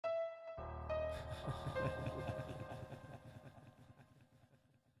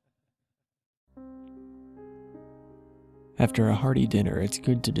After a hearty dinner, it's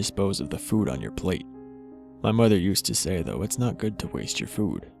good to dispose of the food on your plate. My mother used to say, though, it's not good to waste your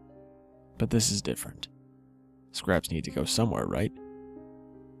food. But this is different. Scraps need to go somewhere, right?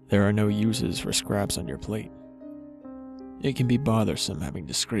 There are no uses for scraps on your plate. It can be bothersome having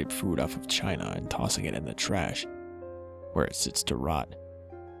to scrape food off of china and tossing it in the trash, where it sits to rot.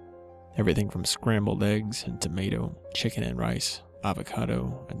 Everything from scrambled eggs and tomato, chicken and rice,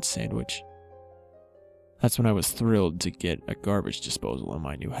 avocado and sandwich. That's when I was thrilled to get a garbage disposal in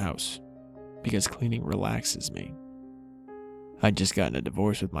my new house, because cleaning relaxes me. I'd just gotten a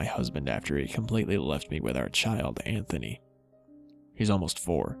divorce with my husband after he completely left me with our child, Anthony. He's almost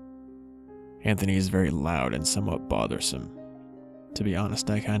 4. Anthony is very loud and somewhat bothersome. To be honest,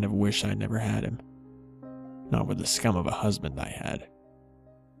 I kind of wish I never had him. Not with the scum of a husband I had.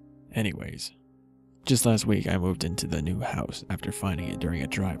 Anyways, just last week I moved into the new house after finding it during a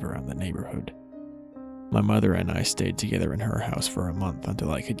drive around the neighborhood. My mother and I stayed together in her house for a month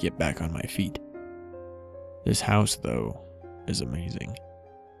until I could get back on my feet. This house, though, is amazing.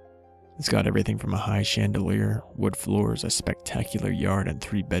 It's got everything from a high chandelier, wood floors, a spectacular yard, and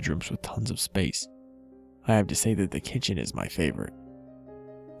 3 bedrooms with tons of space. I have to say that the kitchen is my favorite.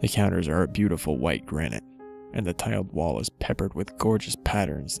 The counters are a beautiful white granite, and the tiled wall is peppered with gorgeous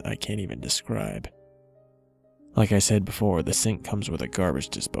patterns that I can't even describe. Like I said before, the sink comes with a garbage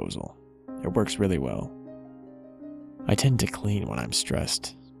disposal. It works really well. I tend to clean when I'm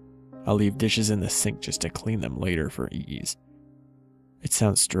stressed. I'll leave dishes in the sink just to clean them later for ease. It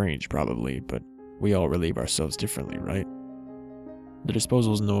sounds strange probably, but we all relieve ourselves differently, right? The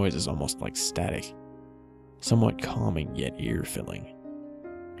disposal's noise is almost like static, somewhat calming yet ear-filling.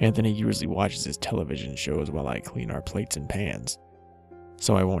 Anthony usually watches his television shows while I clean our plates and pans,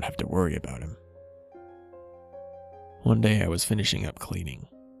 so I won't have to worry about him. One day I was finishing up cleaning.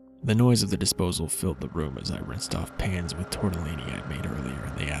 The noise of the disposal filled the room as I rinsed off pans with tortellini I'd made earlier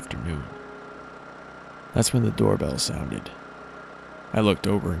in the afternoon. That's when the doorbell sounded. I looked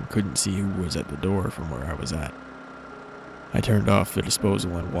over and couldn't see who was at the door from where I was at. I turned off the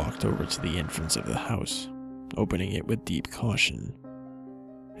disposal and walked over to the entrance of the house, opening it with deep caution.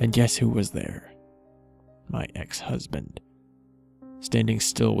 And guess who was there? My ex-husband, standing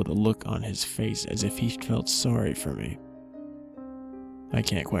still with a look on his face as if he felt sorry for me. I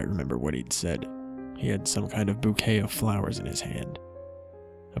can't quite remember what he'd said. He had some kind of bouquet of flowers in his hand,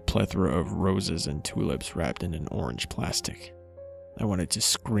 a plethora of roses and tulips wrapped in an orange plastic. I wanted to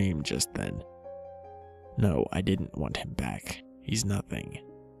scream just then. No, I didn't want him back. He's nothing.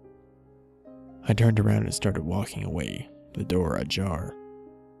 I turned around and started walking away, the door ajar.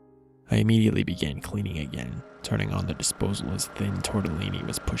 I immediately began cleaning again, turning on the disposal as thin tortellini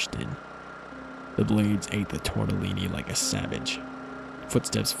was pushed in. The blades ate the tortellini like a savage.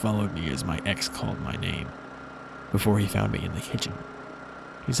 Footsteps followed me as my ex called my name, before he found me in the kitchen.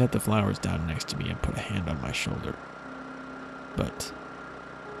 He set the flowers down next to me and put a hand on my shoulder. But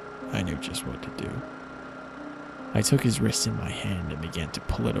I knew just what to do. I took his wrist in my hand and began to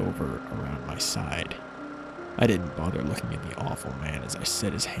pull it over around my side. I didn't bother looking at the awful man as I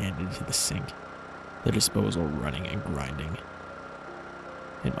set his hand into the sink, the disposal running and grinding.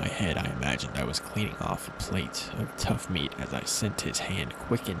 In my head, I imagined I was cleaning off a plate of tough meat as I sent his hand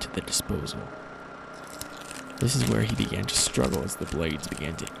quick into the disposal. This is where he began to struggle as the blades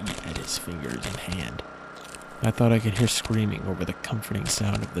began to eat at his fingers and hand. I thought I could hear screaming over the comforting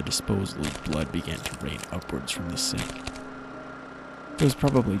sound of the disposal as blood began to rain upwards from the sink. It was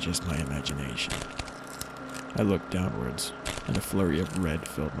probably just my imagination. I looked downwards, and a flurry of red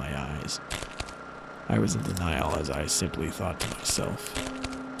filled my eyes. I was in denial as I simply thought to myself,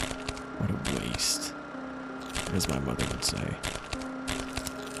 what a waste, as my mother would say.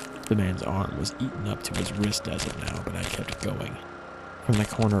 The man's arm was eaten up to his wrist as of now, but I kept going. From the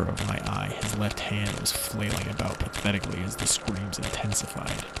corner of my eye, his left hand was flailing about pathetically as the screams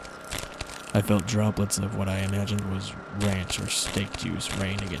intensified. I felt droplets of what I imagined was ranch or steak juice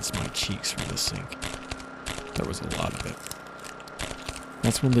rain against my cheeks from the sink. There was a lot of it.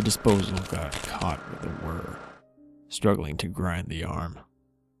 That's when the disposal got caught with a whir, struggling to grind the arm.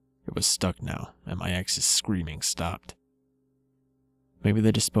 It was stuck now, and my ex's screaming stopped. Maybe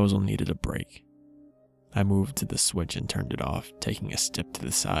the disposal needed a break. I moved to the switch and turned it off, taking a step to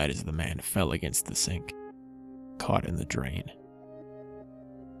the side as the man fell against the sink, caught in the drain.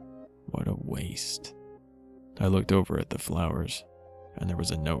 What a waste. I looked over at the flowers, and there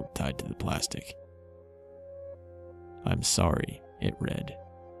was a note tied to the plastic. I'm sorry, it read.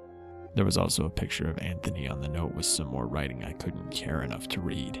 There was also a picture of Anthony on the note with some more writing I couldn't care enough to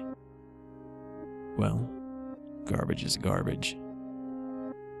read. Well, garbage is garbage.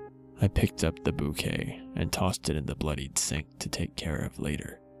 I picked up the bouquet and tossed it in the bloodied sink to take care of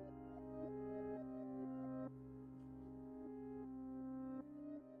later.